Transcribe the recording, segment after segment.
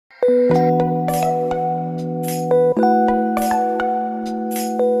Hello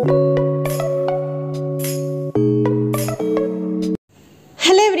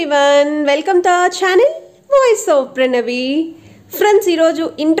everyone, welcome to our channel Voice of Pranavi. Friends ఈరోజు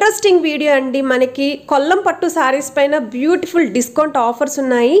interesting video అండి. మనకి కొల్లం పట్టు సారీస్ పైన బ్యూటిఫుల్ డిస్కౌంట్ ఆఫర్స్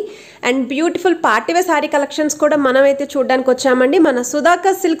ఉన్నాయి and beautiful party wear sorry collections కూడా మనమైతే చూడడానికి వచ్చామండి. మన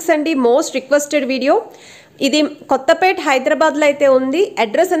సుధాకర్ సిల్క్స్ అండి, మోస్ట్ రిక్వెస్టెడ్ వీడియో. ఇది కొత్తపేట్ హైదరాబాద్లో అయితే ఉంది.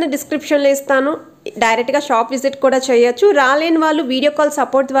 అడ్రస్ అనేది డిస్క్రిప్షన్లో ఇస్తాను. డైరెక్ట్గా షాప్ విజిట్ కూడా చేయొచ్చు. రాలేని వాళ్ళు వీడియో కాల్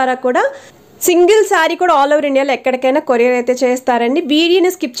సపోర్ట్ ద్వారా కూడా సింగిల్ సారీ కూడా ఆల్ ఓవర్ ఇండియాలో ఎక్కడికైనా కొరియర్ అయితే చేస్తారండి.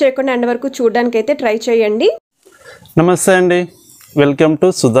 వీడియోని స్కిప్ చేయకుండా ఎండ్ వరకు చూడడానికి అయితే ట్రై చేయండి. నమస్తే అండి, welcome to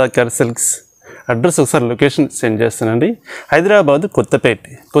Sudhakar silks. Address ఒకసారి లొకేషన్ సెండ్ చేస్తానండి. Hyderabad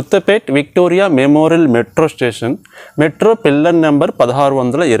Kothapet Victoria memorial metro station, metro pillar number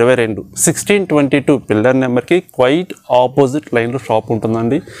 1622 1622 pillar నెంబర్కి క్వైట్ ఆపోజిట్ లైన్లో షాప్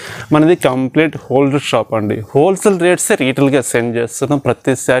ఉంటుందండి. మనది కంప్లీట్ హోల్సేల్ షాప్ అండి. హోల్సేల్ రేట్సే రీటైల్గా సెండ్ చేస్తున్నాం.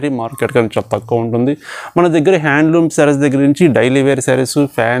 ప్రతి శారీ మార్కెట్ కన్నా చాలా తక్కువ ఉంటుంది. మన దగ్గర హ్యాండ్లూమ్ శారీస్ దగ్గర నుంచి daily wear saris,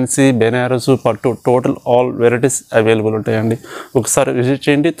 fancy, Banaras, పట్టు, టోటల్ ఆల్ వెరైటీస్ అవైలబుల్ ఉంటాయండి. ఒకసారి విజిట్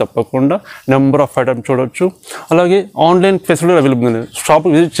చేయండి, తప్పకుండా నెంబర్ ఆఫ్ ఐటమ్స్ చూడవచ్చు. అలాగే ఆన్లైన్ ఫెసిలిటీ అవైలబుల్ ఉంది. షాప్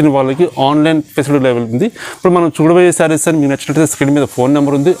విజిట్ చేసిన వాళ్ళకి ఆన్లైన్ ఫెసిలిటీ అవైలబుల్ ఉంది. ఇప్పుడు మనం చూడబోయే శారీస్ అని మీకు నచ్చినట్లయితే స్క్రీన్ మీద ఫోన్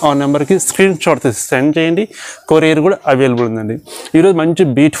నెంబర్ ఉంది. ఆ నెంబర్కి స్క్రీన్ షాట్ సెండ్ చేయండి. కొరియర్ కూడా అవైలబుల్ ఉందండి. ఈరోజు మంచి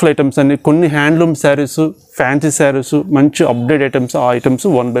బ్యూటిఫుల్ ఐటమ్స్ అండి. కొన్ని హ్యాండ్లూమ్ శారీస్, ఫ్యాన్సీ శారీస్, మంచి అప్డేట్ ఐటమ్స్, ఆ ఐటమ్స్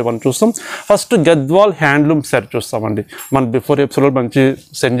 1 by 1 చూస్తాం. ఫస్ట్ గద్వాల్ హ్యాండ్లూమ్ శారీ చూస్తామండి. మన బిఫోర్ ఎపిసోడ్లో మంచి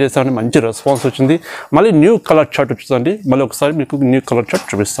సెండ్ చేస్తామని మంచి రెస్పాన్స్ వచ్చింది. మళ్ళీ న్యూ కలర్ చార్ట్ వచ్చిందండి. మళ్ళీ ఒకసారి మీకు న్యూ కలర్ చార్ట్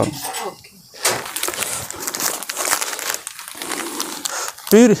చూపిస్తాను.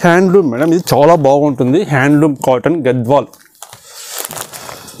 ప్యూర్ హ్యాండ్లూమ్ మేడం, ఇది చాలా బాగుంటుంది. హ్యాండ్లూమ్ కాటన్ గద్వాల్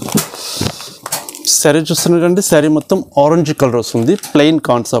శారీ చూస్తున్నారంటే శారీ మొత్తం ఆరెంజ్ కలర్ వస్తుంది. Plain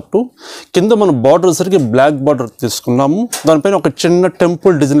concept. కింద మనం బార్డర్ సరికి బ్లాక్ బార్డర్ తీసుకున్నాము. దానిపైన ఒక చిన్న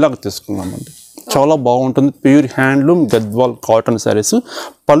టెంపుల్ డిజైన్ లాగా తీసుకున్నామండి. చాలా బాగుంటుంది. Pure handloom Gadwal cotton saris.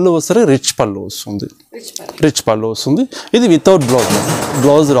 పళ్ళు వస్తే రిచ్ పళ్ళు వస్తుంది. ఇది వితౌట్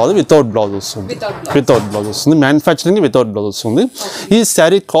బ్లౌజ్ రాదు, వితౌట్ బ్లౌజ్ వస్తుంది. మ్యానుఫ్యాక్చరింగ్ వితౌట్ బ్లౌజ్ వస్తుంది. ఈ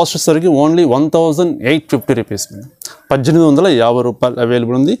శారీ కాస్ట్ వచ్చేసరికి ఓన్లీ 1850 రూపీస్. 1850 రూపాయలు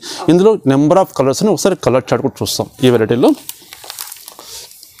అవైలబుల్ ఉంది. ఇందులో నెంబర్ ఆఫ్ కలర్స్ అని ఒకసారి కలర్ చార్ట్ కూడా చూస్తాం. ఈ వెరైటీలో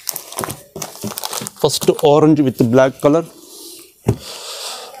first orange with black colour,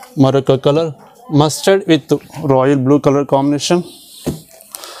 మరొక colour mustard with royal blue colour combination,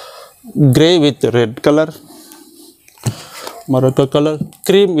 grey with red colour, మరొక colour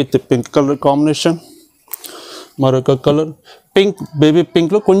cream with pink colour combination, మరొక కలర్ పింక్, బేబీ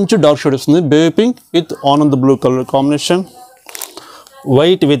పింక్లో కొంచెం డార్క్ షేడ్ వస్తుంది. Baby pink with Anand blue colour combination,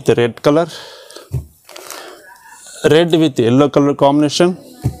 white with red colour, red with yellow colour combination,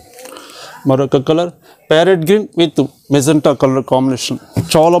 మరొక colour parrot green with magenta colour combination.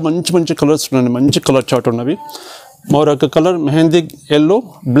 చాలా మంచి colours ఉన్నాయి. మంచి colour chart ఉన్నవి. మరొక colour mehndi yellow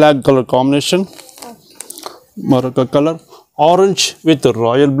black colour combination, మరొక colour orange with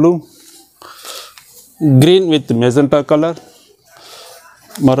royal blue, green with magenta colour,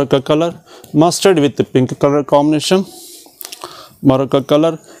 మరొక colour mustard with pink colour combination, మరొక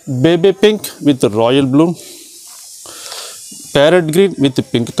colour baby pink with royal blue, parrot green with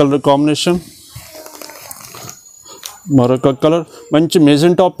pink colour combination, మరొక colour మంచి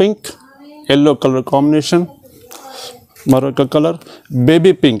magenta pink yellow colour combination, మరొక colour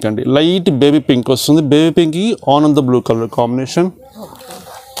baby pink అండి, light baby pink వస్తుంది. Baby పింక్కి ఆనంద blue colour combination,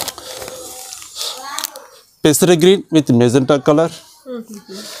 పెసర green with magenta colour,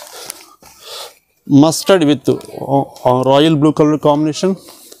 mustard with royal blue colour combination,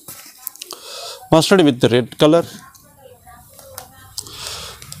 mustard with red colour,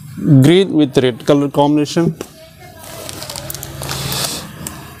 green with red colour combination,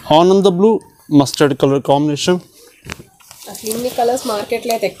 ఆనంద blue mustard colour combination. ఇన్ని colours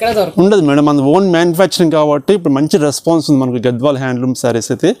మార్కెట్లో అయితే ఎక్కడ దొరకదు, ఉండదు మేడం. మన ఓన్ మ్యానుఫ్యాక్చరింగ్ కాబట్టి ఇప్పుడు మంచి రెస్పాన్స్ ఉంది మనకు గద్వాల్ హ్యాండ్లూమ్ శారీస్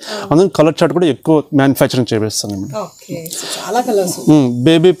అయితే. అందులో కలర్ చార్ట్ కూడా ఎక్కువ మ్యానుఫ్యాక్చరింగ్ చేపిస్తాను మేడం. చాలా colours.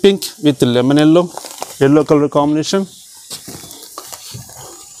 Baby pink with lemon yellow colour combination,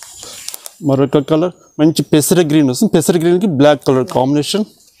 మరొక కలర్ మంచి పెసర గ్రీన్ వస్తుంది. పెసర గ్రీన్కి black colour combination,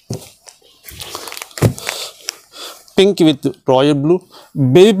 pink with royal blue.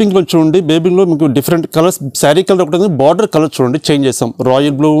 Baby పింక్లో చూడండి, బేబీ పింక్లో మీకు డిఫరెంట్ కలర్స్. శారీ కలర్ ఒకటి ఉంది, బార్డర్ కలర్ చూడండి చేంజ్ చేస్తాం.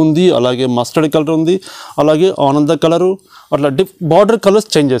 రాయల్ బ్లూ ఉంది, అలాగే మస్టర్డ్ కలర్ ఉంది, అలాగే ఆనంద కలరు, అట్లా బార్డర్ కలర్స్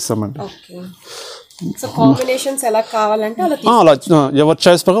చేంజ్ చేస్తామండి. అలా ఎవరి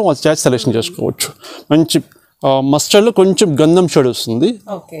చాయిస్ ప్రకారం వాళ్ళ చాయిస్ సెలెక్షన్ చేసుకోవచ్చు. మంచి మస్టర్డ్లో కొంచెం గంధం షేడ్ వస్తుంది.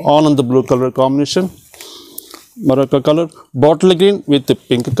 ఆనంద బ్లూ కలర్ కాంబినేషన్, మరొక colour bottle green with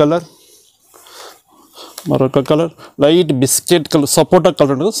pink colour, మరొక కలర్ లైట్ బిస్కెట్ కలర్, సపోటా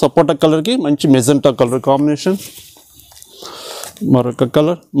కలర్ ఉంటుంది, సపోటా కలర్కి మంచి మెజెంటా కలర్ కాంబినేషన్, మరొక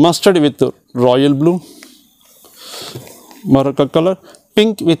colour mustard with royal blue, మరొక colour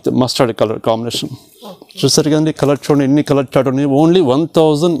pink with mustard colour combination. చూసారు కదండి కలర్ చూడండి, ఎన్ని కలర్ చార్ట్ ఉన్నాయి. ఓన్లీ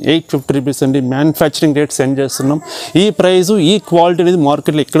 1850 రూపీస్ అండి. మ్యానుఫ్యాక్చరింగ్ రేట్ సెండ్ చేస్తున్నాం. ఈ ప్రైస్ ఈ క్వాలిటీ అనేది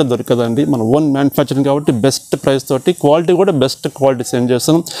మార్కెట్లో ఎక్కడ దొరకదండి. మన ఓన్ మ్యానుఫ్యాక్చరింగ్ కాబట్టి బెస్ట్ ప్రైస్ తోటి క్వాలిటీ కూడా బెస్ట్ క్వాలిటీ సెండ్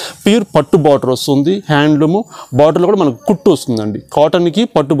చేస్తున్నాం. ప్యూర్ పట్టు బార్డర్ వస్తుంది, హ్యాండ్లూమ్ బార్డర్లో కూడా మనకు కుట్టు వస్తుందండి. కాటన్కి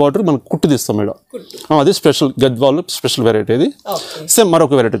పట్టు బార్డర్ మనకు కుట్టు తీస్తాం ఇక్కడ. అది స్పెషల్ గద్వాల్ స్పెషల్ వెరైటీ. ఇది సేమ్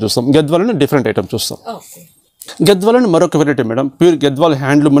మరొక వెరైటీ చూస్తాం. గద్వాలని డిఫరెంట్ ఐటమ్ చూస్తాం. గద్వాలని మరొక variety madam, pure Gadwal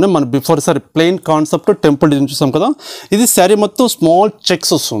handloom అని మనం before sorry plain concept temple design చూసాం కదా. ఇది శారీ మొత్తం స్మాల్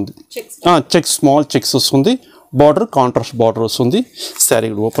చెక్స్ వస్తుంది, చెక్స్ స్మాల్ చెక్స్ వస్తుంది, బార్డర్ కాంట్రాస్ట్ బార్డర్ వస్తుంది.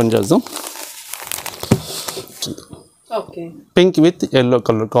 శారీ ఓపెన్ చేద్దాం. Pink with yellow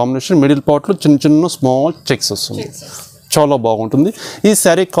colour combination, middle పార్ట్లో చిన్న చిన్న స్మాల్ చెక్స్ వస్తుంది, చాలా బాగుంటుంది. ఈ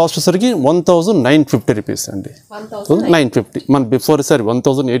శారీ కాస్ట్ వచ్చేసరికి 1950 రూపీస్ అండి. 950. మన బిఫోర్ సారీ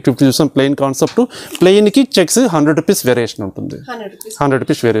 1850 చూసాం plain concept. ప్లెయిన్కి checks 100 rupees variation ఉంటుంది, 100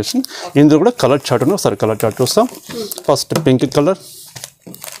 రూపీస్ వేరియేషన్. ఇందులో కూడా కలర్ చార్ట్ ఉంది, ఒకసారి కలర్ చార్ట్ చూస్తాం. ఫస్ట్ పింక్ కలర్,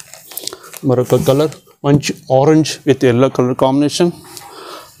 మరొక కలర్ మంచి orange with yellow colour combination,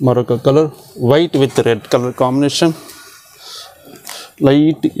 మరొక colour white with red colour combination,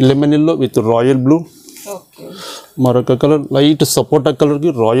 light lemon yellow with royal blue, మరొక కలర్ లైట్ సపోటా కలర్కి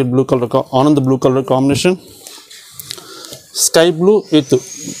royal blue colour Anand blue colour combination, sky blue with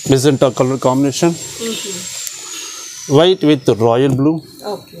magenta colour combination, white with royal blue,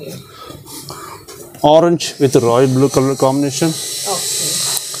 orange with royal blue colour combination,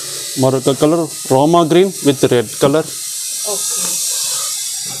 మరొక colour Roma green with red colour,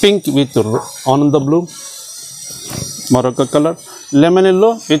 pink with ఆనంద blue, మరొక colour lemon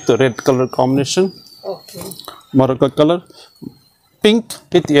yellow with red colour combination, మరొక colour pink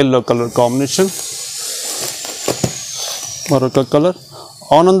with yellow colour combination, మరొక colour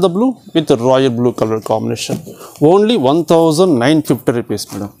ఆనంద blue with royal blue colour combination. Only 1950 rupees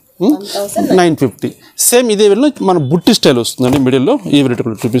madam. 950. Same ఇదే వేళ మన బుట్టి style వస్తుందండి. మిడిల్లో ఈ వెరైటీ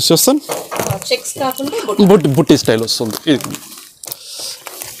కూడా చూపిస్తాం. బుట్టి స్టైల్ వస్తుంది. ఇది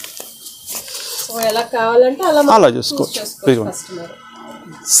అలా చేసుకోవచ్చు.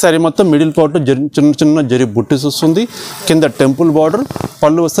 సరే మొత్తం మిడిల్ పార్ట్ చిన్న చిన్న జరి బుట్టీస్ వస్తుంది, కింద టెంపుల్ బార్డర్,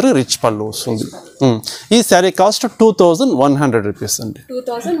 పళ్ళు వస్తారు రిచ్ పళ్ళు వస్తుంది. ఈ శారీ కాస్ట్ 2100 రూపీస్ అండి.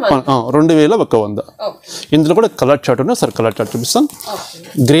 2100. ఇందులో కూడా కలర్ చార్ట్ ఉంది, సరే కలర్ చార్ట్ చూపిస్తాం.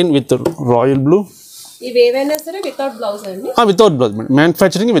 Green with royal blue, without blouse madam.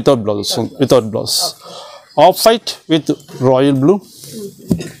 Manufacturing without blouse వస్తుంది, without blouse. Off white with royal blue,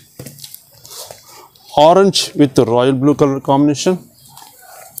 orange with royal blue colour combination,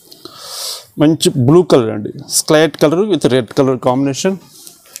 మంచి బ్లూ కలర్ అండి, స్కైట్ colour with red colour combination,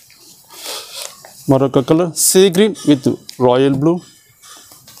 మరొక colour sea green with royal blue,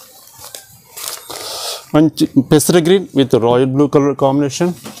 మంచి పెసర green with royal blue colour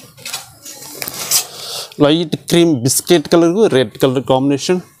combination, light cream biscuit colour red colour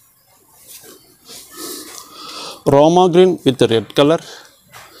combination, Roma green with red colour,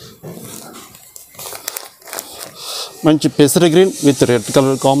 మంచి పెసర green with red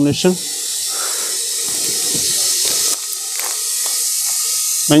colour combination,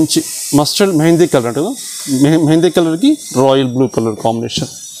 మంచి mustard mehndi colour అంటే మెహందీ కలర్కి royal blue colour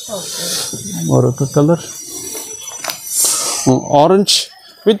combination, మరొక colour orange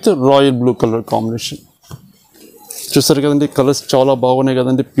with royal blue colour combination. చూసారు కదండి colours చాలా బాగున్నాయి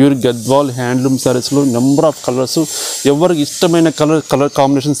కదండి. ప్యూర్ గద్వాల్ హ్యాండ్లూమ్ శారీస్లో నెంబర్ ఆఫ్ కలర్స్, ఎవరికి ఇష్టమైన కలర్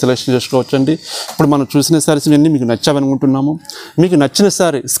కాంబినేషన్ సెలెక్షన్ చేసుకోవచ్చు అండి. ఇప్పుడు మనం చూసిన శారీస్ అన్నీ మీకు నచ్చావనుకుంటున్నాము. మీకు నచ్చిన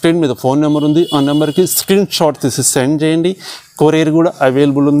శారీ స్క్రీన్ మీద ఫోన్ నెంబర్ ఉంది, ఆ నెంబర్కి స్క్రీన్ షాట్ తీసి సెండ్ చేయండి. కొరియర్ కూడా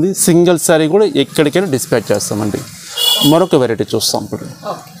అవైలబుల్ ఉంది. సింగిల్ శారీ కూడా ఎక్కడికైనా డిస్పాచ్ చేస్తామండి. మరొక వెరైటీ చూస్తాం.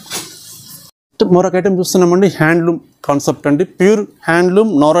 ఇప్పుడు మరొక ఐటమ్ చూస్తున్నామండి, హ్యాండ్లూమ్ కాన్సెప్ట్ అండి. Pure handloom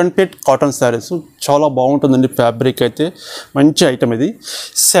Narayanpet cotton saris చాలా బాగుంటుందండి. ఫ్యాబ్రిక్ అయితే మంచి ఐటమ్. ఇది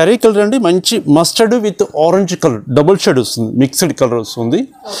శారీ కలర్ అండి మంచి mustard with orange colour double shade వస్తుంది, మిక్స్డ్ కలర్ వస్తుంది.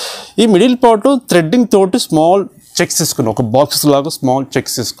 ఈ మిడిల్ పార్ట్ థ్రెడ్డింగ్ తోటి స్మాల్ చెక్స్ తీసుకున్నాం, ఒక బాక్సెస్ లాగా స్మాల్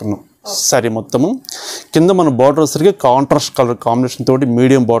చెక్స్ తీసుకున్నాం శారీ మొత్తము. కింద మన బార్డర్ వచ్చరికి కాంట్రాస్ట్ కలర్ కాంబినేషన్ తోటి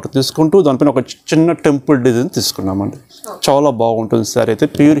మీడియం బార్డర్ తీసుకుంటూ దానిపైన ఒక చిన్న టెంపుల్ డిజైన్ తీసుకున్నామండి. చాలా బాగుంటుంది శారీ అయితే.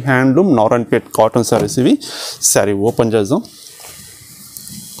 Pure handloom Narayanpet cotton saris ఇవి. శారీ ఓపెన్ చేద్దాం.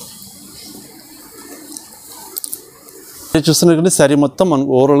 చూస్తున్నట్టు శారీ మొత్తం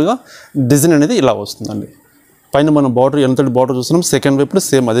మనకు ఓవరాల్గా డిజైన్ అనేది ఇలా వస్తుందండి. పైన మనం బార్డర్ ఎంతటి బార్డర్ చూస్తున్నాం, సెకండ్ వైపులో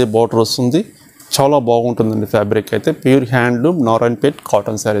సేమ్ అదే బార్డర్ వస్తుంది. చాలా బాగుంటుందండి ఫ్యాబ్రిక్ అయితే. Pure handloom Narayanpet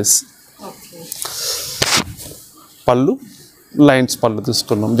cotton saris. పళ్ళు లైన్స్ పళ్ళు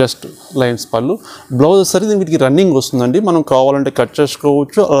తీసుకున్నాం, జస్ట్ లైన్స్ పళ్ళు. బ్లౌజ్ వచ్చేసరికి వీటికి రన్నింగ్ వస్తుందండి. మనం కావాలంటే కట్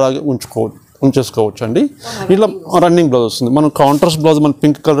చేసుకోవచ్చు, అలాగే ఉంచేసుకోవచ్చు అండి. ఇట్లా రన్నింగ్ బ్లౌజ్ వస్తుంది. మనం కాంట్రాస్ట్ బ్లౌజ్ మన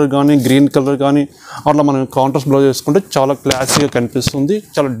పింక్ కలర్ కానీ గ్రీన్ కలర్ కానీ అట్లా మనం కాంట్రాస్ట్ బ్లౌజ్ వేసుకుంటే చాలా క్లాసీగా కనిపిస్తుంది,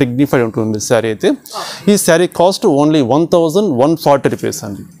 చాలా డిగ్నిఫైడ్ ఉంటుంది శారీ అయితే. ఈ శారీ కాస్ట్ ఓన్లీ 1140 రూపీస్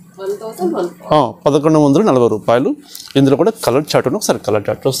అండి. 1140 రూపాయలు. ఇందులో కూడా కలర్ చార్ట్ ఉంది, ఒకసారి కలర్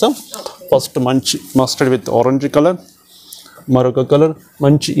చార్ట్ చూస్తాం. ఫస్ట్ మంచి మస్టర్డ్ విత్ ఆరెంజ్ కలర్, మరొక కలర్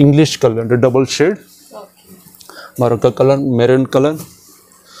మంచి ఇంగ్లీష్ కలర్ అంటే డబుల్ షేడ్, మరొక కలర్ మెరూన్ కలర్,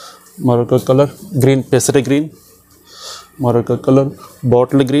 మరొక కలర్ గ్రీన్ పెసరి గ్రీన్, మరొక కలర్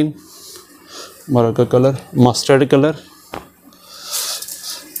బాటిల్ గ్రీన్, మరొక కలర్ మస్టర్డ్ కలర్,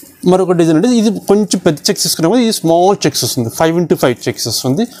 మరొక డిజైన్ అంటే ఇది కొంచెం పెద్ద చెక్స్ తీసుకున్నాము. ఇది స్మాల్ చెక్స్ వస్తుంది, 5x5 చెక్స్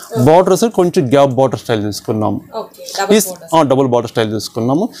వస్తుంది. బార్డర్స్ కొంచెం గ్యాప్ బార్డర్ స్టైల్ తీసుకున్నాము, ఈ డబుల్ బార్డర్ స్టైల్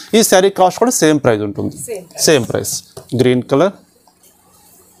తీసుకున్నాము. ఈ శారీ కాస్ట్ కూడా సేమ్ ప్రైస్ ఉంటుంది, సేమ్ ప్రైస్. గ్రీన్ కలర్,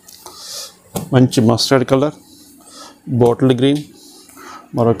 మంచి మస్టర్డ్ కలర్, బాటిల్ గ్రీన్,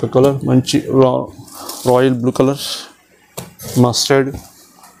 మరొక కలర్ మంచి రాయల్ బ్లూ కలర్, మస్టర్డ్,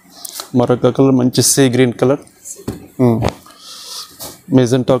 మరొక కలర్ మంచి sea green colour,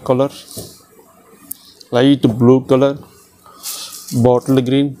 magenta colour, light blue colour, bottle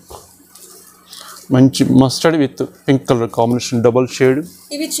green, మంచి mustard with pink colour combination double shade.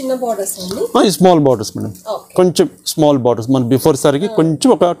 ఇవి చిన్న borders అండి, small borders madam, కొంచెం small borders. మన బిఫోర్ సారికి కొంచెం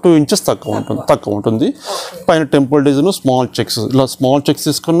ఒక 2 ఇంచెస్ తక్కువ ఉంటుంది. పైన టెంపుల్ డిజైన్ స్మాల్ చెక్స్, ఇలా స్మాల్ చెక్స్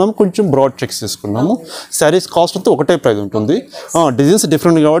తీసుకున్నాము, కొంచెం బ్రాడ్ చెక్స్ తీసుకున్నాము. శారీస్ కాస్ట్ అంతా ఒకటే ప్రైస్ ఉంటుంది, డిజైన్స్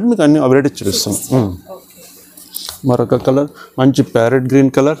డిఫరెంట్ కాబట్టి మీకు అన్ని అవైలబిలిటీ చూపిస్తాం. మరొక కలర్ మంచి ప్యారెట్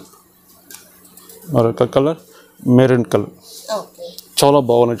గ్రీన్ కలర్, మరొక కలర్ మెరూన్ కలర్. చాలా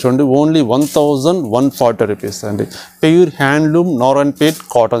బాగున్నాయి చూడండి. ఓన్లీ 1140 రూపీస్ అండి. Pure handloom Narayanpet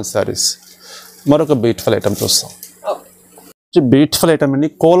cotton saris. మరొక బ్యూటిఫుల్ ఐటమ్ చూస్తాం. బ్యూటిఫుల్ ఐటమ్ అండి,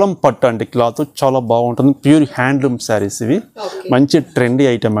 కోలం పట్టు అండి. క్లాత్ చాలా బాగుంటుంది, ప్యూర్ హ్యాండ్లూమ్ శారీస్ ఇవి. మంచి ట్రెండీ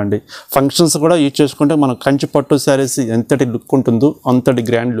ఐటమ్ అండి. ఫంక్షన్స్ కూడా యూజ్ చేసుకుంటే మన కంచి పట్టు శారీస్ ఎంతటి లుక్ ఉంటుందో అంతటి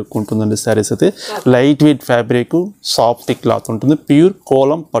గ్రాండ్ లుక్ ఉంటుందండి. శారీస్ అయితే light weight fabric, soft cloth ఉంటుంది. ప్యూర్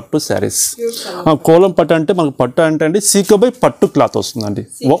కోలం పట్టు శారీస్. కోలం పట్టు అంటే మనకు పట్టు అంటే అండి సీకో బై పట్టు క్లాత్ వస్తుందండి.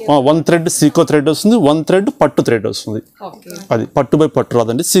 1 థ్రెడ్ సీకో థ్రెడ్ వస్తుంది, 1 థ్రెడ్ పట్టు థ్రెడ్ వస్తుంది. అది పట్టు బై పట్టు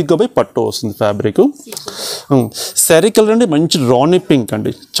రాదండి, సీకో బై పట్టు వస్తుంది ఫ్యాబ్రిక్. శారీ కలర్ అండి మంచి రాణి పింక్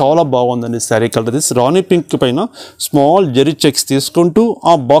అండి, చాలా బాగుందండి శారీ కలర్. రాణి పింక్ పైన స్మాల్ జెరీ చెక్స్ తీసుకుంటూ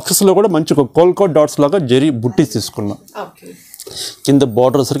ఆ బాక్సెస్లో కూడా మంచి ఒక కోల్కోట్ డాట్స్ లాగా జెరీ బుట్టి తీసుకున్నాం. కింద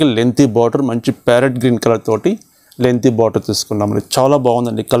బార్డర్ సరికి లెంతీ బార్డర్, మంచి ప్యారెట్ గ్రీన్ కలర్ తోటి లెంతీ బార్డర్ తీసుకున్నాం. చాలా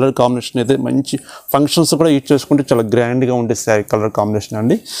బాగుందండి కలర్ కాంబినేషన్ అయితే. మంచి ఫంక్షన్స్ కూడా యూజ్ చేసుకుంటే చాలా గ్రాండ్గా ఉండే శారీ కలర్ కాంబినేషన్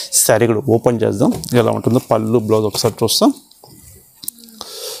అండి. శారీ కూడా ఓపెన్ చేద్దాం, ఎలా ఉంటుందో పళ్ళు బ్లౌజ్ ఒకసారి చూస్తాం.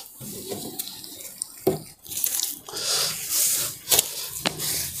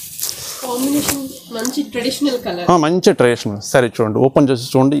 మంచి ట్రెడిషనల్ శారీ చూడండి, ఓపెన్ చేసి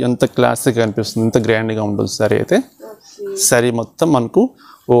చూడండి ఎంత క్లాసిక్గా అనిపిస్తుంది, ఎంత గ్రాండ్గా ఉంటుంది శారీ అయితే. శారీ మొత్తం మనకు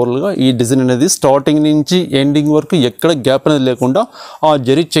ఓవరాల్గా ఈ డిజైన్ అనేది స్టార్టింగ్ నుంచి ఎండింగ్ వరకు ఎక్కడ గ్యాప్ అనేది లేకుండా ఆ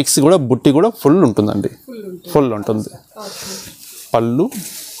జెరీ చెక్స్ కూడా బుట్టి కూడా ఫుల్ ఉంటుందండి, ఫుల్ ఉంటుంది. పళ్ళు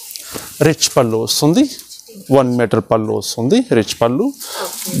రిచ్ పళ్ళు వస్తుంది, 1 మీటర్ పళ్ళు వస్తుంది, రిచ్ పళ్ళు.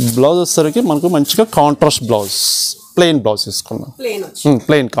 బ్లౌజ్ వచ్చేసరికి మనకు మంచిగా కాంట్రాస్ట్ బ్లౌజ్, ప్లెయిన్ బ్లౌజ్ తీసుకున్నాం,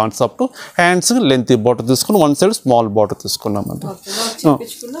 plain concept. Hands lengthy border తీసుకుని 1 సైడ్ స్మాల్ బార్డర్ తీసుకున్నామండి.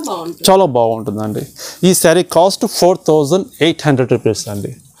 చాలా బాగుంటుందండి. ఈ శారీ కాస్ట్ 4800 రూపీస్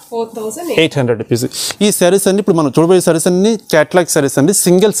అండి, 800 రూపీస్. ఈ శారీస్ అన్ని ఇప్పుడు మనం చూడబోయే శారీస్ అన్ని క్యాటలాగ్ శారీస్ అండి.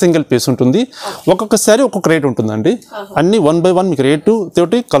 సింగిల్ పీస్ ఉంటుంది. ఒక్కొక్క శారీ ఒక్కొక్క రేట్ ఉంటుందండి. అన్ని 1 by 1 మీకు రేటు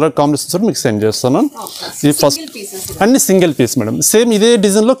తోటి కలర్ కాంబినేషన్స్ మీకు సెండ్ చేస్తాను. ఇది ఫస్ట్ అన్ని సింగిల్ పీస్ మేడం. సేమ్ ఇదే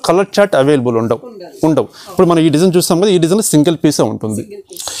డిజైన్లో కలర్ చార్ట్ అవైలబుల్ ఉండవు. ఇప్పుడు మనం ఈ డిజైన్ చూస్తాం కదా, ఈ డిజైన్లో సింగిల్ పీసే ఉంటుంది.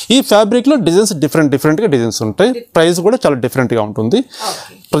 ఈ ఫ్యాబ్రిక్లో డిజైన్స్ డిఫరెంట్గా డిజైన్స్ ఉంటాయి. ప్రైస్ కూడా చాలా డిఫరెంట్గా ఉంటుంది.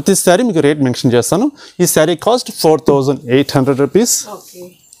 ప్రతి శారీ మీకు రేట్ మెన్షన్ చేస్తాను. ఈ శారీ కాస్ట్ 4800 రూపీస్.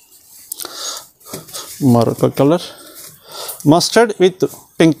 మరొక colour mustard with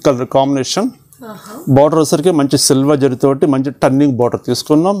pink colour combination. Border వచ్చరికి మంచి సిల్వర్ జరీతోటి మంచి టర్నింగ్ బార్డర్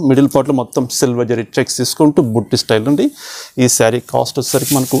తీసుకున్నాం. మిడిల్ పార్ట్లో మొత్తం సిల్వర్ జరీ చెక్స్ తీసుకుంటూ బుట్టి స్టైల్ అండి. ఈ శారీ కాస్ట్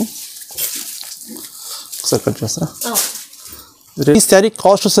వచ్చేసరికి మనకు కట్ చేస్తారా, ఈ శారీ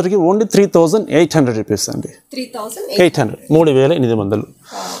కాస్ట్ వచ్చేసరికి ఓన్లీ 3800 రూపీస్ అండి. 3800, 3800.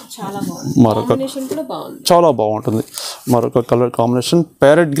 మరొక చాలా బాగుంటుంది. మరొక colour combination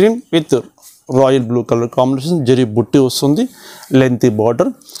parrot green with royal blue colour combination zari బుట్టి వస్తుంది, లెంతీ బార్డర్.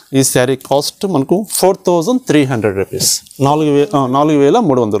 ఈ శారీ కాస్ట్ మనకు 4300 రూపీస్,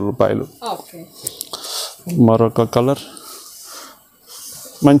 4300 రూపాయలు. మరొక కలర్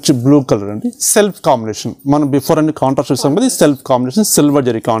మంచి బ్లూ కలర్ అండి, సెల్ఫ్ కాంబినేషన్. మనం బిఫోర్ అన్ని కాంట్రాస్ట్ చూసాం కదా, self combination silver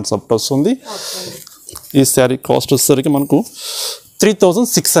zari concept వస్తుంది. ఈ శారీ కాస్ట్ వచ్చేసరికి మనకు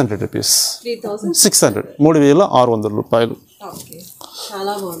 3600 రూపీస్, 600, 3600 రూపాయలు.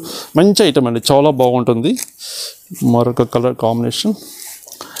 మంచి ఐటమ్ అండి, చాలా బాగుంటుంది. మరొక colour combination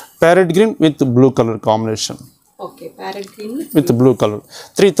parrot green with blue colour combination, with blue colour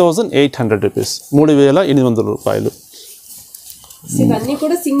 3800 rupees, 3800 రూపాయలు. ఇవన్నీ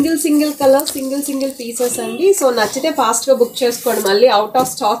కూడా సింగిల్ కలర్ సింగిల్ పీసెస్ అండి. సో నచ్చితే ఫాస్ట్ గా బుక్ చేసుకోండి, మళ్ళీ అవుట్ ఆఫ్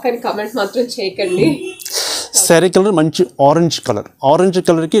స్టాక్ అని కమెంట్ మాత్రం చేయకండి. శారీ కలర్ మంచి ఆరెంజ్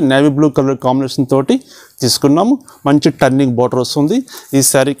కలర్కి నేవీ బ్లూ కలర్ కాంబినేషన్ తోటి తీసుకున్నాము. మంచి టర్నింగ్ బార్డర్ వస్తుంది. ఈ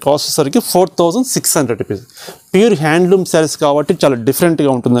శారీ కాస్ట్ సరికి 4600 రూపీస్. ప్యూర్ హ్యాండ్లూమ్ శారీస్ కాబట్టి చాలా డిఫరెంట్గా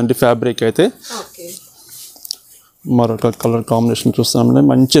ఉంటుందండి ఫ్యాబ్రిక్ అయితే. మరొక కలర్ కాంబినేషన్ చూస్తామండి,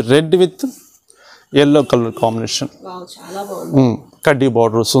 మంచి red with yellow colour combination, కడ్డీ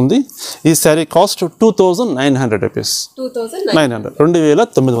బార్డర్ వస్తుంది. ఈ శారీ కాస్ట్ 2900 రూపీస్,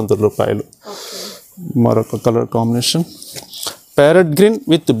 2900 రూపాయలు. మరొక colour combination parrot green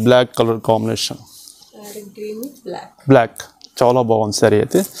with black colour combination, black చాలా బాగుంది శారీ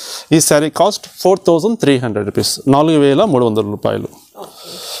అయితే. ఈ శారీ కాస్ట్ 4300 రూపీస్, 4300 రూపాయలు.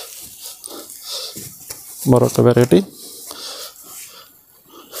 మరొక variety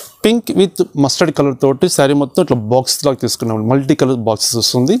pink with mustard colour తోటి శారీ మొత్తం ఇట్లా బాక్స్ లాగా తీసుకున్నాం. మల్టీ కలర్ బాక్సెస్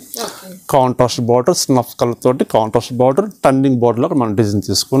వస్తుంది. కాంట్రాస్ట్ బార్డర్, స్నఫ్ కలర్ తోటి కాంట్రాస్ట్ బార్డర్, టర్నింగ్ బార్డర్ లాగా మనం డిజైన్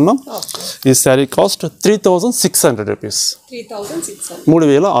తీసుకున్నాం. ఈ శారీ కాస్ట్ 3600 రూపీస్,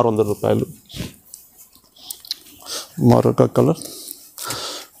 3600 రూపాయలు. మరొక కలర్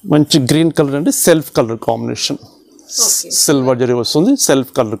మంచి గ్రీన్ కలర్ అండి, self colour combination, silver zari వస్తుంది,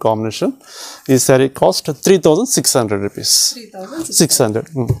 సెల్ఫ్ కలర్ కాంబినేషన్. ఈ శారీ కాస్ట్ 3600 రూపీస్, 600.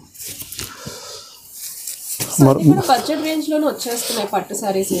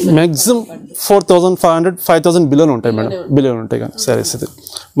 మ్యాక్సిమం 4500, 5000 బిలోనే ఉంటాయి మేడం, బిలోనే ఉంటాయి కానీ శారీస్ ఇది.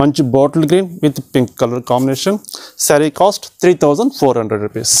 మంచి bottle green with pink colour combination. Sari cost 3400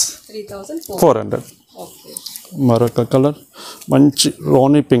 rupees, 400. మరొక కలర్ మంచి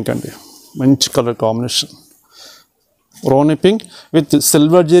రాణి పింక్ అండి, మంచి colour combination. Rani pink with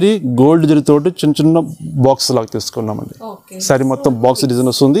silver zari gold zari తోటి చిన్న బాక్స్ లాగా తీసుకున్నామండి. శారీ మొత్తం బాక్స్ డిజైన్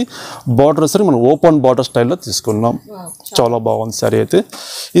వస్తుంది. బార్డర్ సరే మనం ఓపెన్ బార్డర్ స్టైల్లో తీసుకున్నాం. చాలా బాగుంది శారీ అయితే.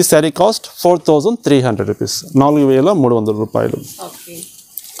 ఈ శారీ కాస్ట్ 4300 రూపీస్, 4300 రూపాయలు.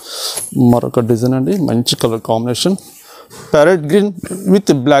 మరొక డిజైన్ అండి, మంచి colour combination parrot green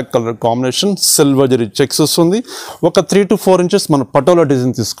with black colour combination, silver zari checks వస్తుంది. ఒక 3 to 4 ఇంచెస్ మనం పటోలా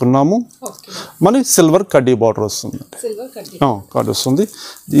డిజైన్ తీసుకున్నాము. మనకి సిల్వర్ కడ్డీ బార్డర్ వస్తుంది, కార్డ్ వస్తుంది.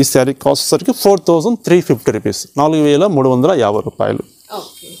 ఈ శారీ కాస్ట్ సరికి 4350 రూపీస్, 4350 రూపాయలు.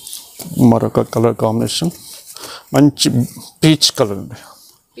 మరొక కలర్ కాంబినేషన్ మంచి పీచ్ కలర్ అండి,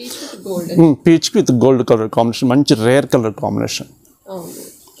 peach with gold colour combination, మంచి రేర్ కలర్ కాంబినేషన్.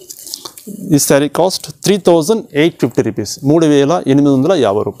 ఈ శారీ కాస్ట్ 3850 రూపీస్,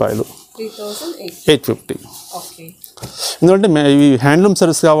 3850 రూపాయలు, 850. ఎందుకంటే ఇవి హ్యాండ్లూమ్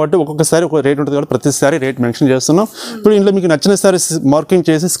సారీస్ కాబట్టి ఒక్కొక్కసారి ఒక రేట్ ఉంటుంది కాబట్టి ప్రతిసారి రేట్ మెన్షన్ చేస్తున్నాం. ఇప్పుడు ఇంట్లో మీకు నచ్చిన సారీస్ మార్కింగ్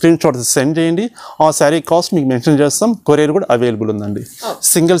చేసి స్క్రీన్ షాట్స్ సెండ్ చేయండి. ఆ శారీ కాస్ట్ మీకు మెన్షన్ చేస్తాం. కొరియర్ కూడా అవైలబుల్ ఉందండి.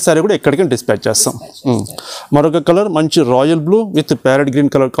 సింగిల్ శారీ కూడా ఎక్కడికైనా డిస్పాచ్ చేస్తాం. మరొక కలర్ మంచి royal blue with parrot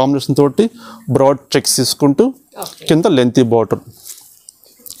green colour combination తోటి బ్రాడ్ చెక్స్ తీసుకుంటూ కింద లెంతీ బార్డర్,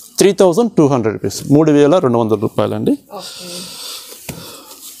 3200 రూపీస్, 3200 రూపాయలు అండి.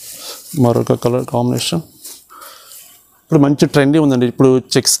 మరొక కలర్ కాంబినేషన్ ఇప్పుడు మంచి ట్రెండీ ఉందండి. ఇప్పుడు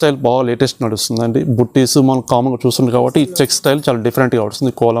చెక్ స్టైల్ బాగా లేటెస్ట్ నడుస్తుందండి. బుట్టీస్ మనం కామన్గా చూస్తుంది కాబట్టి ఈ చెక్ స్టైల్ చాలా డిఫరెంట్గా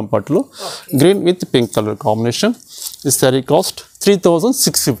వస్తుంది. కోలం పట్టులో green with pink colour combination. ఈ శారీ కాస్ట్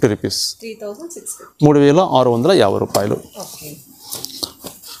 3650 రూపీస్, 3650 రూపాయలు.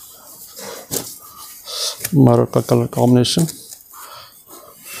 మరొక కలర్ కాంబినేషన్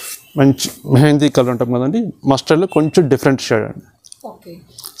మంచి మెహందీ కలర్ ఉంటాం కదండి, మస్టర్డ్లో కొంచెం డిఫరెంట్ షేడ్ అండి.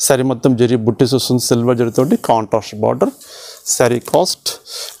 శారీ మొత్తం జరీ బుట్టీస్ వస్తుంది, silver జరీతోటి contrast border. Sari cost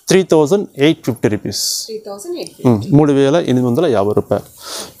 3850 rupees, 3850 రూపాయలు.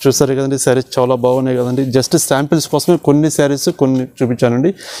 చూసారు కదండి, శారీస్ చాలా బాగున్నాయి కదండి. జస్ట్ శాంపిల్స్ కోసమే కొన్ని శారీస్ కొన్ని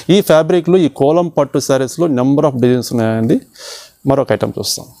చూపించానండి. ఈ ఫ్యాబ్రిక్లో ఈ కోలం పట్టు శారీస్లో నెంబర్ ఆఫ్ డిజైన్స్ ఉన్నాయండి. మరొక ఐటమ్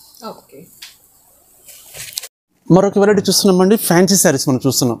చూస్తాం. మరొక వెరైటీ చూస్తున్నామండి, ఫ్యాన్సీ శారీస్ మనం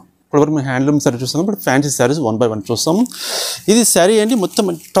చూస్తున్నాం. ఇప్పటివరకు మేము హ్యాండ్లూమ్ శారీ చూస్తాం, ఇప్పుడు ఫ్యాన్సీ శారీస్ 1 by 1 చూస్తాము. ఇది శారీ అండి మొత్తం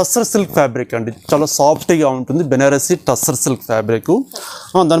టస్సర్ సిల్క్ ఫ్యాబ్రిక్ అండి, చాలా సాఫ్ట్గా ఉంటుంది. బెనారసీ టస్సర్ సిల్క్ ఫ్యాబ్రిక్,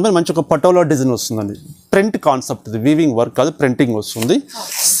 దానిపైన మంచి ఒక పటోలా డిజైన్ వస్తుందండి. ప్రింట్ కాన్సెప్ట్, ఇది వీవింగ్ వర్క్ కాదు, ప్రింటింగ్ వస్తుంది.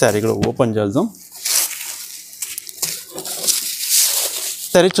 శారీ కూడా ఓపెన్ చేద్దాం.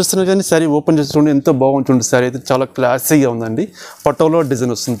 శారీ చూస్తున్నారు కానీ శారీ ఓపెన్ చేసి చూడండి ఎంత బాగుంటుంది. శారీ అయితే చాలా క్లాసీగా ఉందండి. పటోలో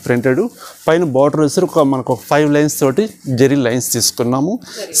డిజైన్ వస్తుంది ప్రింటెడ్. పైన బార్డర్ వేసి మనకు 5 లైన్స్ తోటి జెరీ లైన్స్ తీసుకున్నాము.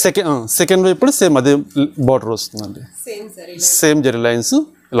 సెకండ్ వైపు సేమ్ అదే బార్డర్ వస్తుందండి, సేమ్ జెరీ లైన్స్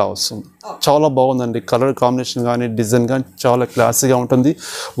ఇలా వస్తుంది. చాలా బాగుందండి. కలర్ కాంబినేషన్ కానీ డిజైన్ కానీ చాలా క్లాసీగా ఉంటుంది.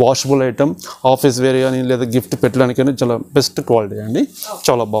 వాషబుల్ ఐటమ్, ఆఫీస్ వేర్ కానీ లేదా గిఫ్ట్ పెట్టడానికి కానీ చాలా బెస్ట్ క్వాలిటీ అండి.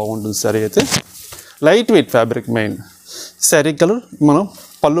 చాలా బాగుంటుంది శారీ అయితే. Light weight fabric main. Sari colour మనం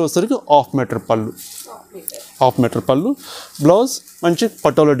పళ్ళు వచ్చేసరికి హాఫ్ మీటర్ పళ్ళు. బ్లౌజ్ మంచి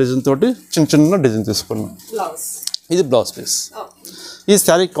పటోలా డిజైన్ తోటి చిన్న డిజైన్ తీసుకున్నాం. ఇది బ్లౌజ్ పీస్. ఈ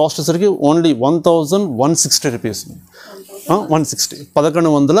శారీ కాస్ట్ వచ్చేసరికి ఓన్లీ 1160 రూపీస్.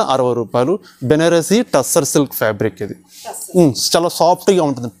 1160 రూపాయలు. Banarasi tussar silk fabric. ఇది చాలా సాఫ్ట్గా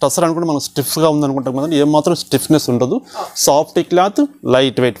ఉంటుంది. టస్సర్ అనుకుంటే మనం స్టిఫ్గా ఉందనుకుంటాం కదండి, ఏమాత్రం స్టిఫ్నెస్ ఉండదు. Soft cloth,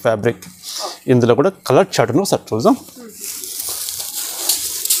 light weight fabric. ఇందులో కూడా కలర్ చార్ట్ను ఒకసారి చూద్దాం.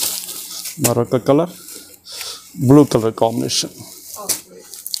 మరొక కలర్ బ్లూ కలర్ కాంబినేషన్.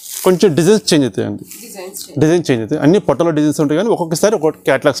 కొంచెం డిజైన్స్ చేంజ్ అవుతాయండి, డిజైన్ చేంజ్ అవుతాయి. అన్ని పట్టలో డిజైన్స్ ఉంటాయి కానీ ఒక్కొక్కసారి ఒక్కొక్క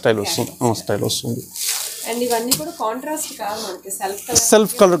క్యాటలాగ్ స్టైల్ వస్తుంది.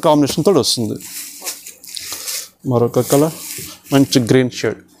 సెల్ఫ్ కలర్ కాంబినేషన్ తోటి వస్తుంది. మరొక కలర్ మంచి గ్రీన్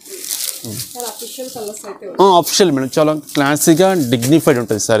షేడ్. అఫిషియల్ మేడం, చాలా క్లాసీగా డిగ్నిఫైడ్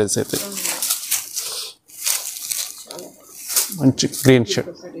ఉంటుంది శారీస్ అయితే. మంచి గ్రీన్ షేడ్.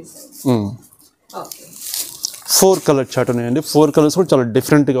 4 కలర్ చార్ట్ ఉన్నాయండి. 4 కలర్స్ కూడా చాలా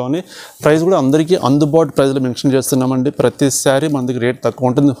డిఫరెంట్గా ఉన్నాయి. ప్రైస్ కూడా అందరికీ అందుబాటు ప్రైస్లో మెన్షన్ చేస్తున్నామండి. ప్రతి శారీ మన దగ్గర రేట్ తక్కువ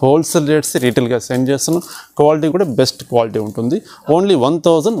ఉంటుంది. హోల్సేల్ రేట్స్ రీటైల్గా సెండ్ చేస్తున్నాం. క్వాలిటీ కూడా బెస్ట్ క్వాలిటీ ఉంటుంది. Only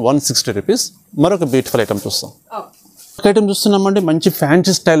 1160 rupees. మరొక బ్యూటిఫుల్ ఐటమ్ చూస్తాం. ఐటమ్ చూస్తున్నామండి, మంచి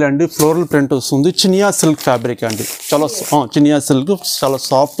ఫ్యాన్సీ స్టైల్ అండి. ఫ్లోరల్ ప్రింట్ వస్తుంది. చినియా సిల్క్ ఫ్యాబ్రిక్ అండి. చాలా చినియా సిల్క్, చాలా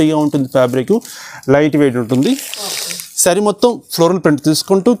సాఫ్ట్గా ఉంటుంది ఫ్యాబ్రిక్, లైట్ వెయిట్ ఉంటుంది. శారీ మొత్తం ఫ్లోరల్ ప్రింట్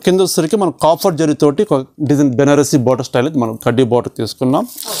తీసుకుంటూ కింద వచ్చేసరికి మనం కాఫర్ జరీతోటి ఒక డిజైన్ బెనారసీ బార్డర్ స్టైల్ మనం కడ్డీ బార్డర్ తీసుకున్నాం.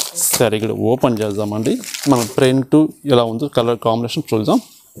 శారీ కూడా ఓపెన్ చేద్దామండి. మనం ప్రింట్ ఎలా ఉందో కలర్ కాంబినేషన్ చూద్దాం.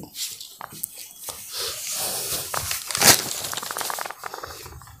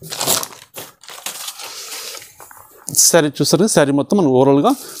 శారీ చూస్తారు, శారీ మొత్తం మనం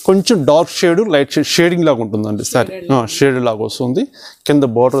ఓవరాల్గా కొంచెం డార్క్ షేడ్, లైట్ షేడింగ్ లాగా ఉంటుందండి. శారీ షేడ్ లాగా వస్తుంది. కింద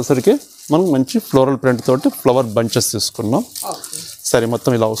బార్డర్ వచ్చరికి మనం మంచి ఫ్లోరల్ ప్రింట్ తోటి ఫ్లవర్ బంచెస్ తీసుకున్నాం. శారీ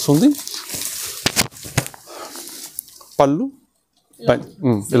మొత్తం ఇలా వస్తుంది. పళ్ళు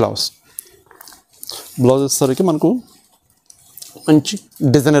ఇలా వస్తుంది. బ్లౌజ్ వచ్చేసరికి మనకు మంచి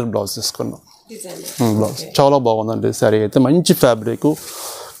డిజైనర్ బ్లౌజ్ తీసుకున్నాం. బ్లౌజ్ చాలా బాగుందండి. శారీ అయితే మంచి ఫ్యాబ్రిక్,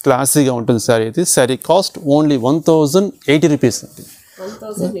 క్లాసీగా ఉంటుంది శారీ అయితే. శారీ కాస్ట్ ఓన్లీ 1080 రూపీస్ అండి.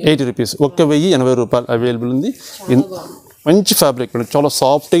 80 రూపీస్, 1080 రూపాయలు అవైలబుల్ ఉంది. మంచి ఫ్యాబ్రిక్, చాలా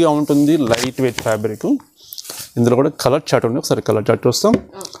సాఫ్ట్గా ఉంటుంది, లైట్ వెయిట్ ఫ్యాబ్రిక్. ఇందులో కూడా కలర్ చార్ట్ ఉంది. ఒకసారి కలర్ చార్ట్ చూస్తాం.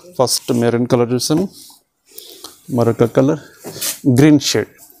 ఫస్ట్ మెరూన్ కలర్ చూస్తాము. మరొక colour green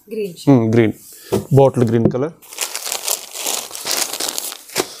shade, green bottle green colour.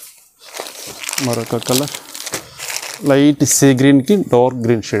 మరొక కలర్ లైట్ సీ గ్రీన్కి డార్క్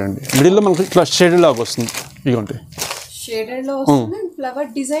గ్రీన్ షేడ్ అండి. మిడిల్లో మనకి ఇట్లా షేడ్ లాగా వస్తుంది. ఇదిగోండి ఫ్లవర్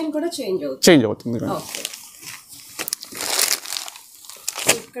డిజైన్ కూడా చేంజ్ అవుతుంది.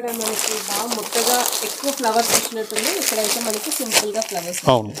 ఇక్కడ మనకి బాగా మొత్తగా ఎక్కువ ఫ్లవర్స్ వచ్చినట్టుంది. ఇక్కడైతే మనకి సింపుల్ గా ఫ్లవర్స్.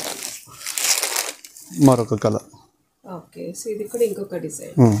 అవును. మరొక కలర్. ఓకే, సో ఇది కూడా ఇంకొక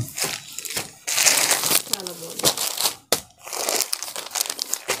డిజైన్. చాలా బాగుంది.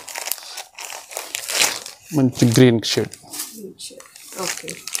 మంచి గ్రీన్ షేడ్. ఓకే,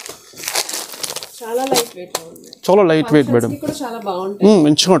 చాలా లైట్ వెయిట్ ఉంది. చాలా లైట్ వెయిట్ మేడం. కూడా చాలా బాగుంటుంది.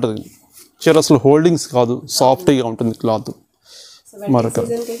 మంచిగా ఉంటుంది. చీర అసలు హోల్డింగ్స్ కాదు, సాఫ్ట్గా ఉంటుంది క్లాత్. మరొక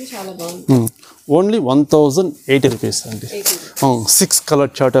ఓన్లీ 1080 రూపీస్ అండి. 6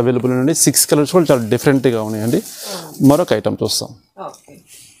 కలర్ చార్ట్ అవైలబుల్ అండి. 6 కలర్స్ కూడా చాలా డిఫరెంట్గా ఉన్నాయండి. మరొక ఐటమ్ చూస్తాం.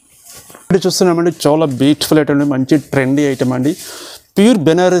 ఇప్పుడు చూస్తున్నామండి, చాలా బ్యూటిఫుల్ ఐటమ్ అండి. మంచి ట్రెండీ ఐటమ్ అండి. ప్యూర్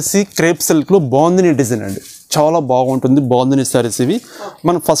బెనారసీ క్రేప్ సిల్క్లో బాందిని డిజైన్ అండి. చాలా బాగుంటుంది. బాందిని సారీస్ ఇవి.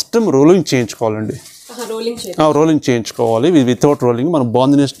 మనం ఫస్ట్ టైం రోలింగ్ చేయించుకోవాలండి. రోలింగ్ చేయించుకోవాలి. వితౌట్ రోలింగ్ మనం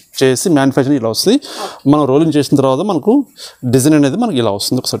బాందిని చేసి మ్యానుఫ్యాక్చరింగ్ ఇలా వస్తుంది. మనం రోలింగ్ చేసిన తర్వాత మనకు డిజైన్ అనేది మనకి ఇలా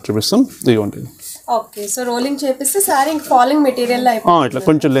వస్తుంది. ఒకసారి చూపిస్తాం. ఇదిగోండి ఓకే సో రోలింగ్ చేపిస్తే సారీ ఫాలింగ్ మెటీరియల్ ఇట్లా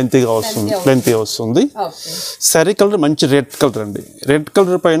కొంచెం లెంతీగా వస్తుంది సారీ కలర్ మంచి రెడ్ కలర్ అండి. రెడ్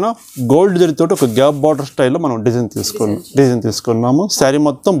కలర్ పైన గోల్డ్ జరీతో ఒక గ్యాప్ బార్డర్ స్టైల్లో మనం డిజైన్ తీసుకున్నాము. శారీ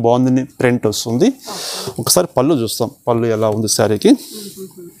మొత్తం బాగుంది, ప్రింట్ వస్తుంది. ఒకసారి పళ్ళు చూస్తాం, పళ్ళు ఎలా ఉంది శారీకి.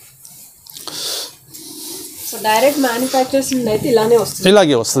 డైరెక్ట్ మ్యానుఫ్యాక్చర్స్ అయితే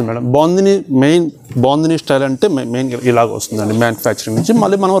ఇలాగే వస్తుంది మేడం. బాందిని స్టైల్ అంటే మెయిన్ ఇలాగ వస్తుందండి మ్యానుఫ్యాక్చరింగ్ నుంచి.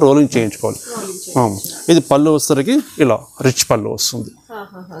 మళ్ళీ మనం రోలింగ్ చేయించుకోవాలి. ఇది పళ్ళు వచ్చేసరికి ఇలా రిచ్ పళ్ళు వస్తుంది,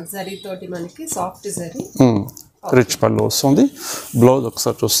 రిచ్ పళ్ళు వస్తుంది. బ్లౌజ్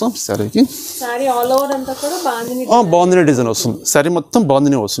ఒకసారి చూస్తాం శారీకి. బాందిని డిజైన్ వస్తుంది, శారీ మొత్తం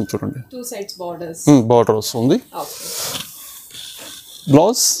బాందిని వస్తుంది. చూడండి బార్డర్ వస్తుంది.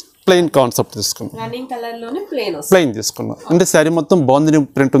 బ్లౌజ్ ప్లెయిన్ కాన్సెప్ట్ తీసుకున్నాం, ప్లెయిన్ తీసుకున్నాం. అంటే శారీ మొత్తం బాందిని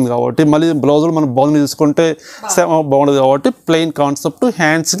ప్రింట్ ఉంది కాబట్టి మళ్ళీ బ్లౌజ్లో మనం బాందిని తీసుకుంటే బాగుండదు కాబట్టి ప్లెయిన్ కాన్సెప్ట్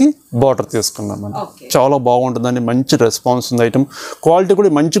హ్యాండ్స్కి బార్డర్ తీసుకున్నాం అండి. చాలా బాగుంటుందండి, మంచి రెస్పాన్స్ ఉంది. ఐటమ్ క్వాలిటీ కూడా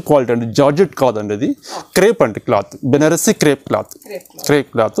మంచి క్వాలిటీ అండి, జార్జెట్ కాదండి, ఇది క్రేప్ అండి క్లాత్, బెనారసీ క్రేప్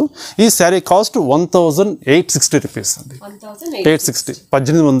క్లాత్. ఈ శారీ కాస్ట్ 1860 రూపీస్ అండి. 860,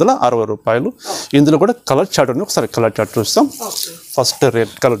 1860 రూపాయలు. ఇందులో కూడా కలర్ చార్ట్ ఉంది, ఒకసారి కలర్ చార్ట్ చూస్తాం. ఫస్ట్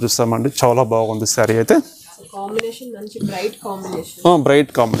రెడ్ కలర్ చూస్తామండి, చాలా బాగుంది శారీ అయితే.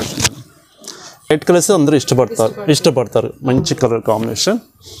 బ్రైట్ కాంబినేషన్, రెడ్ కలర్స్ అందరూ ఇష్టపడతారు. మంచి కలర్ కాంబినేషన్.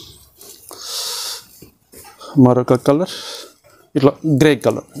 మరొక కలర్ ఇట్లా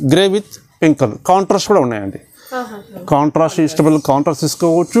grey with pink colour, contrast కూడా ఉన్నాయండి. కాంట్రాస్ట్ ఇష్టపడ కాంట్రాస్ట్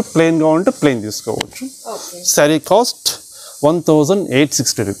తీసుకోవచ్చు, ప్లెయిన్ కావాలంటే ప్లెయిన్ తీసుకోవచ్చు. Sari cost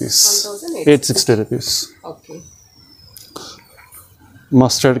 1860 rupees. 860 rupees.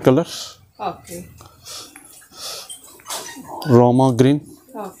 Mustard colour, Roma green,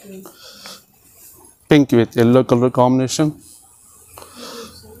 pink with yellow colour combination,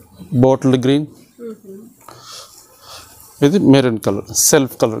 bottle green, ఇది maroon colour,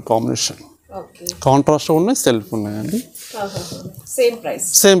 self colour combination. Contrast ఉన్నాయి, self ఉన్నాయండి.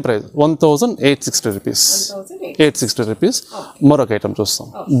 Same price 1860 rupees. 860 rupees. మరొక item చూస్తాం,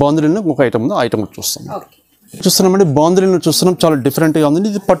 బాందిని ఒక ఐటమ్ ఉంది, ఐటమ్ చూస్తాం. చూస్తున్నామండి, బాందిని చూస్తున్నాం, చాలా డిఫరెంట్గా ఉంది.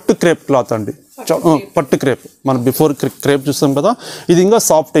 ఇది పట్టు క్రేప్ క్లాత్ అండి, పట్టు క్రేప్. మనం బిఫోర్ క్రేప్ చూస్తాం కదా, ఇది ఇంకా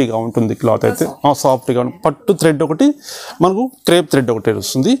సాఫ్ట్గా ఉంటుంది క్లాత్ అయితే. సాఫ్ట్గా పట్టు థ్రెడ్ ఒకటి, మనకు క్రేప్ థ్రెడ్ ఒకటి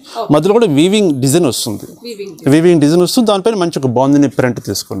వస్తుంది. మధ్యలో కూడా వీవింగ్ డిజైన్ వస్తుంది, దానిపైన మంచి ఒక బాందిని ప్రింట్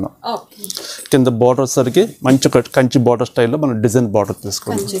తీసుకున్నాం. కింద బార్డర్ సరికి మంచి ఒక కంచి బార్డర్ స్టైల్లో మనం డిజైన్ బార్డర్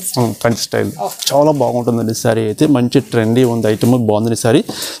తీసుకున్నాం, కంచి స్టైల్. చాలా బాగుంటుందండి శారీ అయితే, మంచి ట్రెండీ ఉంది ఐటమ్ బాందిని శారీ.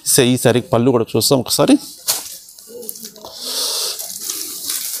 ఈ శారీకి పళ్ళు కూడా చూస్తాం ఒకసారి.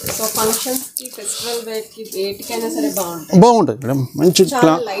 బాగుంటుంది మేడం, మంచి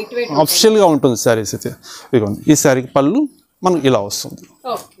అఫిషియల్గా ఉంటుంది శారీస్ అయితే. ఇదిగోండి, ఈ శారీకి పళ్ళు మనకు ఇలా వస్తుంది,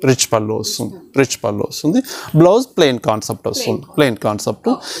 రిచ్ పళ్ళు వస్తుంది. బ్లౌజ్ ప్లెయిన్ కాన్సెప్ట్ వస్తుంది, ప్లెయిన్ కాన్సెప్ట్.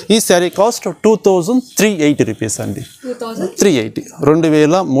 ఈ శారీ కాస్ట్ 2380 రూపీస్ అండి. 380,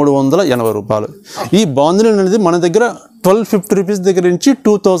 2380 రూపాయలు. ఈ బాందిని అనేది మన దగ్గర 1250 రూపీస్ దగ్గర నుంచి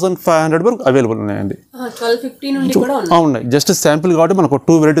 2500 వరకు అవైలబుల్ ఉన్నాయండి. ఉన్నాయి, జస్ట్ శాంపిల్ కాబట్టి మనకు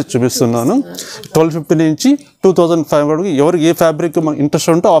 2 వెరైటీస్ చూపిస్తున్నాను. 1250 నుంచి 2500 వరకు ఎవరికి ఏ ఫ్యాబ్రిక్ ఇంట్రెస్ట్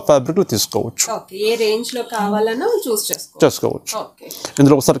ఉంటే ఆ ఫ్యాబ్రిక్లో తీసుకోవచ్చు, చేసుకోవచ్చు.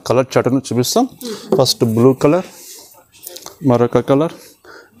 ఇందులో ఒకసారి కలర్ చార్ట్ను చూపిస్తాం. ఫస్ట్ బ్లూ కలర్, మరొక కలర్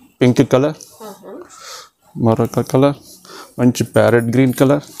పింక్ కలర్, మరొక కలర్ మంచి ప్యారెట్ గ్రీన్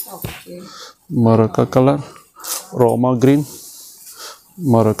కలర్, మరొక కలర్ రోమా గ్రీన్,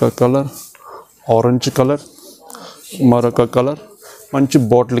 మరొక కలర్ ఆరెంజ్ కలర్, మరొక కలర్ మంచి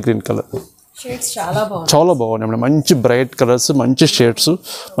బాటిల్ గ్రీన్ కలర్. చాలా బాగున్నాయి మేడం, మంచి బ్రైట్ కలర్స్, మంచి షేడ్స్,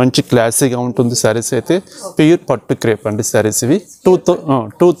 మంచి క్లాసీగా ఉంటుంది శారీస్ అయితే. ప్యూర్ పట్టు క్రేప్ అండి శారీస్ ఇవి.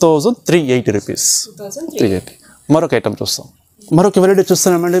 2380 రూపీస్. 380. మరొక ఐటమ్ చూస్తాం, మరొక వెరైటీ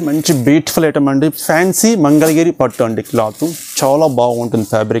చూస్తున్నామండి. మంచి బ్యూటిఫుల్ ఐటమ్ అండి, ఫ్యాన్సీ మంగళగిరి పట్టు అండి క్లాత్. చాలా బాగుంటుంది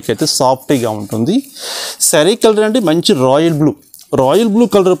ఫ్యాబ్రిక్ అయితే, సాఫ్ట్గా ఉంటుంది. శారీ కలర్ అండి మంచి రాయల్ బ్లూ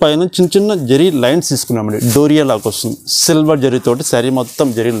కలర్ పైన చిన్న జరీ లైన్స్ తీసుకున్నామండి, డోరియా లాగా వస్తుంది. సిల్వర్ జరీతోటి శారీ మొత్తం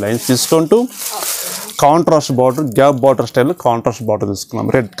జరీ లైన్స్ తీసుకుంటూ కాంట్రాస్ట్ బార్డర్, గ్యాప్ బార్డర్ స్టైల్లో కాంట్రాస్ట్ బార్డర్ తీసుకున్నాం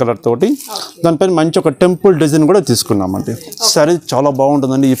రెడ్ కలర్ తోటి. దానిపైన మంచి ఒక టెంపుల్ డిజైన్ కూడా తీసుకున్నామండి. శారీ చాలా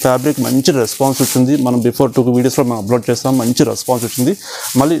బాగుంటుందండి. ఈ ఫ్యాబ్రిక్ మంచి రెస్పాన్స్ వచ్చింది. మనం బిఫోర్ 2 వీడియోస్లో మనం అప్లోడ్ చేస్తాం, మంచి రెస్పాన్స్ వచ్చింది.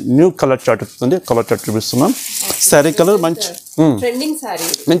 మళ్ళీ న్యూ కలర్ చార్ట్ వస్తుంది, కలర్ చార్ట్ చూపిస్తున్నాం. శారీ కలర్ మంచి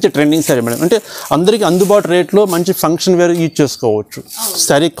ట్రెండింగ్ శారీ మేడం. అంటే అందరికీ అందుబాటు రేట్లో మంచి ఫంక్షన్ వేర్ యూజ్ చేసుకోవచ్చు.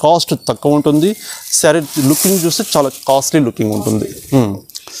 శారీ కాస్ట్ తక్కువ ఉంటుంది. శారీ లుకింగ్ చూస్తే చాలా కాస్ట్లీ లుకింగ్ ఉంటుంది.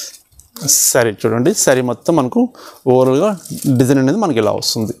 శారీ చూడండి, శారీ మొత్తం మనకు ఓవరాల్గా డిజైన్ అనేది మనకి ఇలా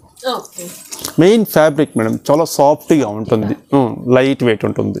వస్తుంది. మెయిన్ ఫ్యాబ్రిక్ మేడం చాలా సాఫ్ట్గా ఉంటుంది, లైట్ వెయిట్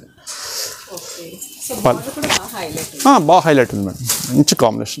ఉంటుంది. బాగా హైలైట్ ఉంది మేడం, మంచి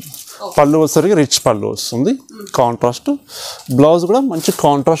కాంబినేషన్. పళ్ళు వచ్చేసరికి రిచ్ పళ్ళు వస్తుంది, కాంట్రాస్ట్. బ్లౌజ్ కూడా మంచి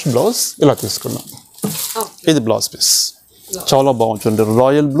కాంట్రాస్ట్ బ్లౌజ్ ఇలా తీసుకున్నాం. ఇది బ్లౌజ్ పీస్ చాలా బాగుంటుంది,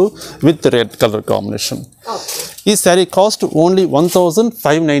 royal blue with red colour combination. ఈ sari cost only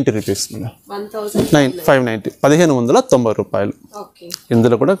 1590 rupees madam. 590 1590 రూపాయలు.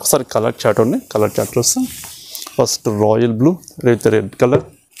 ఇందులో కూడా ఒకసారి కలర్ చార్ట్ ఉంది, కలర్ చార్ట్ చూస్తాం. First royal blue with red colour,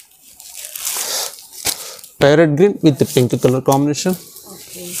 parrot green with pink colour combination,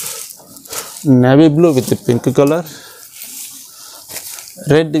 navy blue with pink colour,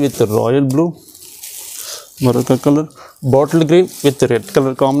 red with royal blue, మరొక colour bottle green with red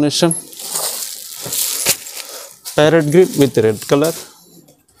colour combination, parrot green with red colour,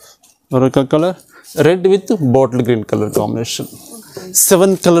 మరొక colour red with bottle green colour combination.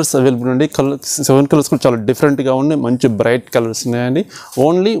 7 colours available అండి. 7 colours కూడా చాలా డిఫరెంట్గా ఉన్నాయి, మంచి bright colours ఉన్నాయండి.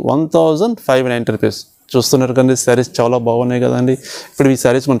 Only 1590 rupees. చూస్తున్నారు కదండి, శారీస్ చాలా బాగున్నాయి కదండి. ఇప్పుడు ఈ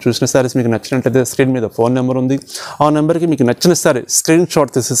శారీస్ మనం చూసిన శారీస్ మీకు నచ్చినట్లయితే స్క్రీన్ మీద ఫోన్ నెంబర్ ఉంది, ఆ నెంబర్కి మీకు నచ్చిన శారీ స్క్రీన్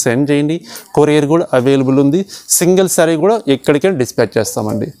షాట్ తీసి సెండ్ చేయండి. కొరియర్ కూడా అవైలబుల్ ఉంది. సింగిల్ శారీ కూడా ఎక్కడికైనా డిస్పాచ్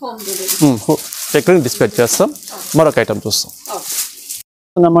చేస్తామండి, ఎక్కడికి డిస్పాచ్ చేస్తాం. మరొక ఐటమ్ చూస్తాం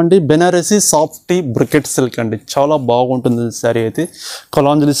అండి, బెనారసీ సాఫ్ట్ బ్రికెట్ సిల్క్ అండి. చాలా బాగుంటుంది శారీ అయితే,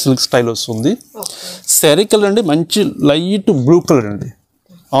 కలాంజలి సిల్క్ స్టైల్ వస్తుంది. శారీ కలర్ అండి మంచి లైట్ బ్లూ కలర్ అండి,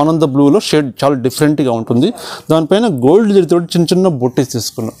 ఆనంద బ్లూలో షేడ్ చాలా డిఫరెంట్గా ఉంటుంది. దానిపైన గోల్డ్ జరీతో చిన్న చిన్న బొట్టీస్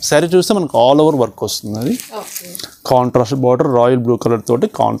తీసుకున్నాం. శారీ చూస్తే మనకు ఆల్ ఓవర్ వర్క్ వస్తుంది. అది contrast border, royal blue colour తోటి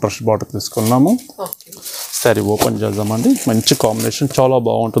కాంట్రాస్ట్ బార్డర్ తీసుకున్నాము. శారీ ఓపెన్ చేద్దామండి. మంచి కాంబినేషన్, చాలా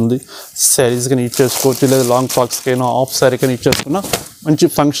బాగుంటుంది. శారీస్కి యూజ్ చేసుకోవచ్చు, లేదా లాంగ్ ఫ్రాక్స్కైనా హాఫ్ శారీకైనా యూజ్ చేసుకున్నా మంచి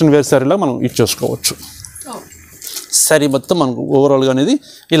ఫంక్షన్ వేర్ శారీలా మనం యూజ్ చేసుకోవచ్చు. శారీ మొత్తం మనకు ఓవరాల్గా అనేది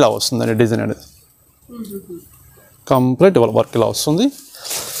ఇలా వస్తుందండి, డిజైన్ అనేది కంప్లీట్ వర్క్ ఇలా వస్తుంది.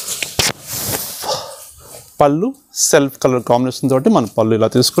 పళ్ళు సెల్ఫ్ కలర్ కాంబినేషన్ తోటి మనం పళ్ళు ఇలా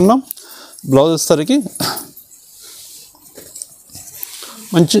తీసుకున్నాం. బ్లౌజ్ వచ్చేసరికి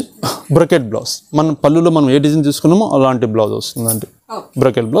మంచి బ్రకెట్ బ్లౌజ్, మనం పళ్ళులో మనం ఏ డిజైన్ తీసుకున్నామో అలాంటి బ్లౌజ్ వస్తుందండి,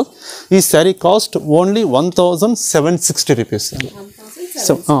 బ్రకెట్ బ్లౌజ్. ఈ శారీ కాస్ట్ ఓన్లీ 1760 రూపీస్ అండి,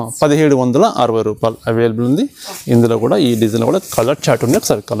 1760 రూపాయలు అవైలబుల్ ఉంది. ఇందులో కూడా ఈ డిజైన్ కూడా కలర్ చార్ట్ ఉంది,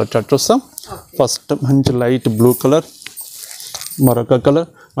 ఒకసారి కలర్ చార్ట్ చూస్తాం. ఫస్ట్ మంచి లైట్ బ్లూ కలర్, మరొక కలర్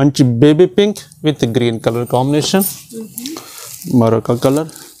మంచి baby pink with green colour combination, మరొక కలర్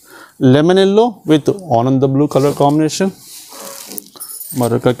లెమన్ ఎల్లో విత్ ఆనంద బ్లూ కలర్ కాంబినేషన్,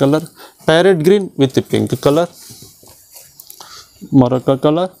 మరొక colour parrot green with pink colour, మరొక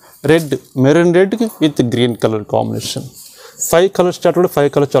colour red maroon red with green colour combination. 5 colours chart కూడా 5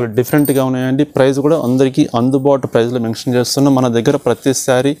 colours చాలా డిఫరెంట్గా ఉన్నాయండి. Price కూడా అందరికీ అందుబాటు ప్రైస్లో మెన్షన్ చేస్తున్నాం. మన దగ్గర ప్రతి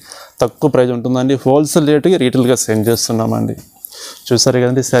శారీ తక్కువ ప్రైస్ ఉంటుందండి, హోల్సేల్ రేటుకి రీటైల్గా సెండ్ చేస్తున్నామండి. చూసారు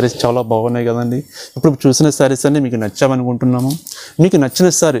కదండి, శారీస్ చాలా బాగున్నాయి కదండి. ఇప్పుడు చూసిన శారీస్ అన్నీ మీకు నచ్చామనుకుంటున్నాము. మీకు నచ్చిన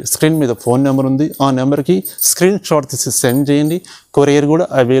శారీ స్క్రీన్ మీద ఫోన్ నెంబర్ ఉంది, ఆ నెంబర్కి స్క్రీన్ షాట్ తీసి సెండ్ చేయండి. కొరియర్ కూడా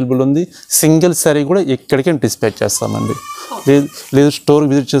అవైలబుల్ ఉంది. సింగిల్ శారీ కూడా ఎక్కడికైనా డిస్పాచ్ చేస్తామండి. లేదు స్టోర్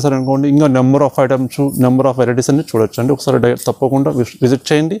విజిట్ చేశారనుకోండి, ఇంకా number of items, number of varieties అన్ని చూడొచ్చు అండి. ఒకసారి తప్పకుండా విజిట్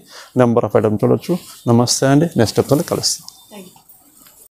చేయండి, నెంబర్ ఆఫ్ ఐటమ్స్ చూడొచ్చు. నమస్తే అండి, నెక్స్ట్ ఎపిసోడ్లో కలుస్తాం.